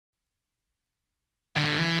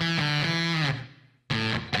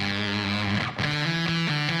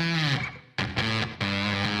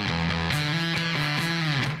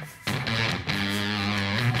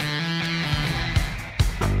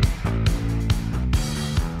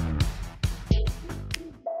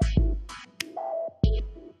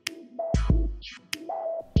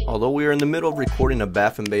Although we are in the middle of recording a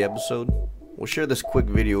Baffin Bay episode, we'll share this quick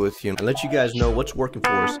video with you and let you guys know what's working for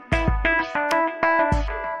us.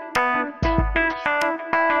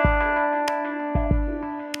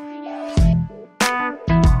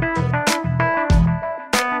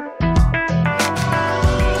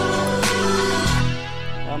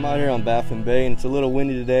 I'm out here on Baffin Bay and it's a little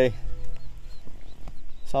windy today,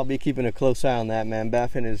 so I'll be keeping a close eye on that, man.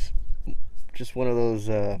 Baffin is just one of those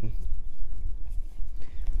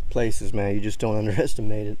places, man, you just don't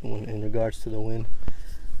underestimate it in regards to the wind.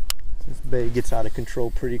 This bay gets out of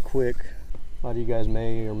control pretty quick. A lot of you guys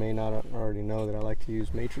may or may not already know that I like to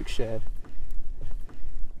use matrix shad.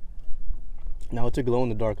 Now, it's a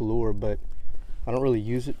glow-in-the-dark lure, but I don't really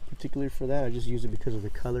use it particularly for that. I just use it because of the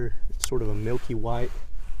color. It's sort of a milky white,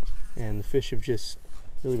 and the fish have just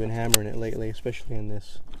really been hammering it lately, especially in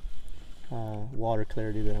this water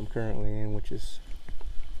clarity that I'm currently in, which is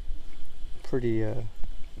pretty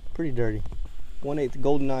dirty. 1/8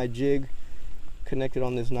 GoldenEye jig connected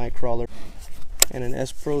on this night crawler, and an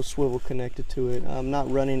S-Pro swivel connected to it. I'm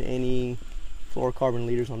not running any fluorocarbon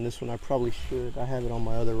leaders on this one. I probably should. I have it on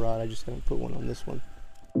my other rod. I just haven't put one on this one.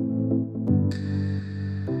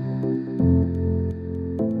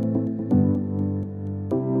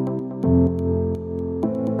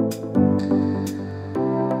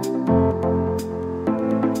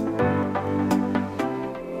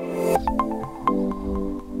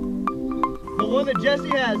 One that Jesse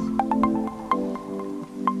has.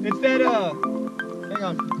 It's that hang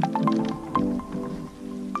on.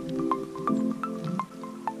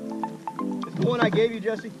 It's the one I gave you,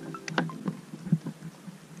 Jesse.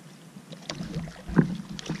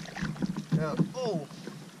 Yeah. Oh.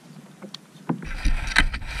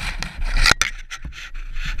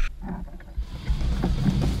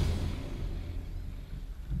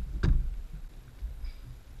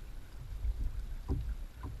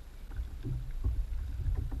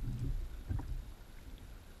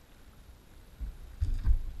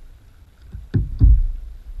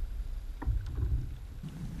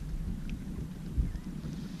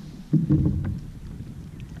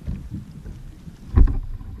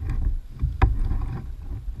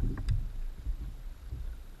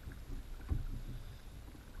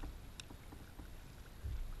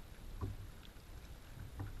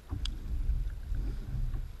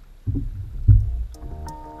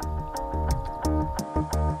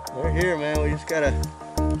 We're here, man. We just gotta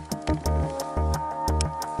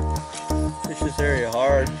fish this area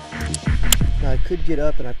hard. Now, I could get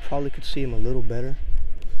up and I probably could see him a little better,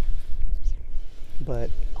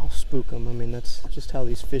 but I'll spook him. I mean, that's just how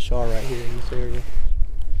these fish are right here in this area,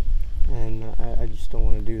 and I just don't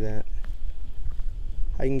want to do that.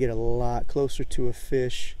 I can get a lot closer to a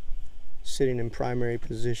fish sitting in primary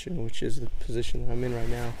position, which is the position that I'm in right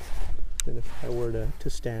now, than if I were to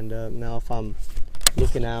stand up. Now, if I'm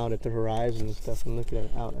looking out at the horizon and stuff, I'm looking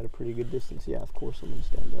out at a pretty good distance, yeah, of course I'm going to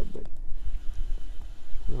stand up, but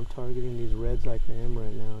when I'm targeting these reds like I am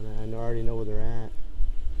right now, and I already know where they're at,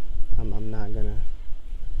 I'm not going to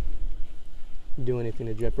do anything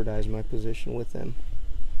to jeopardize my position with them.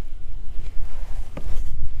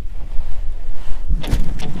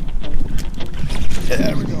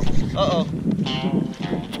 There we go. Uh-oh.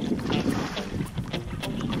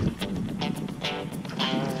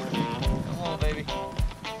 Come on, baby.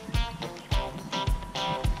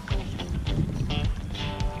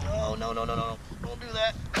 Oh, no. Don't do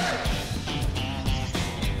that.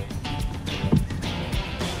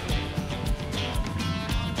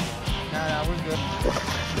 Nah, we're good.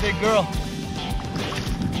 Big girl.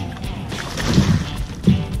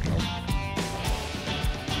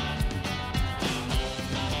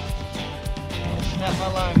 Snap my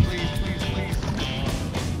line, please.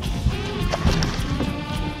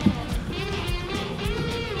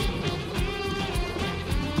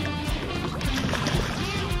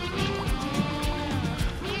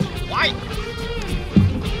 White.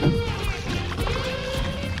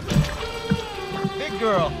 Big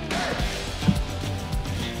girl.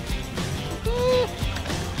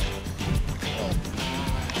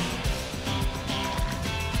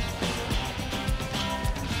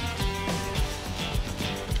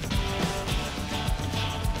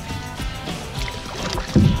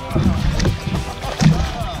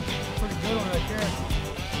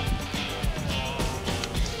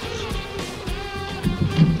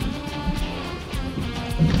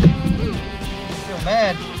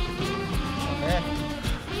 Mad. Oh, man.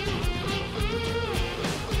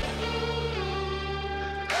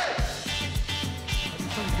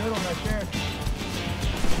 That's pretty good one right there.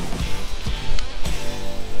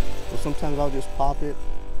 So sometimes I'll just pop it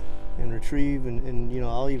and retrieve, and you know,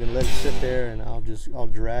 I'll even let it sit there and I'll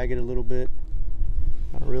drag it a little bit.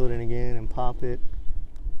 I'll reel it in again and pop it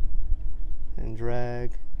and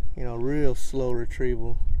drag, you know, real slow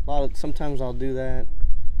retrieval. Sometimes I'll do that.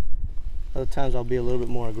 Other times I'll be a little bit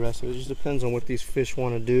more aggressive. It just depends on what these fish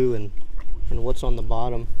want to do and what's on the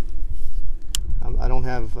bottom. I don't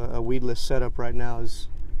have a weedless setup right now, as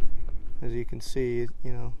you can see,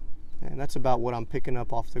 you know, and that's about what I'm picking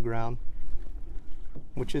up off the ground,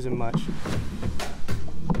 which isn't much. Dude,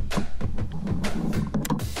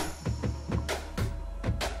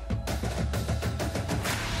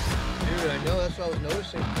 I know, that's what I was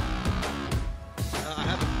noticing. I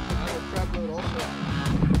have a trap load also.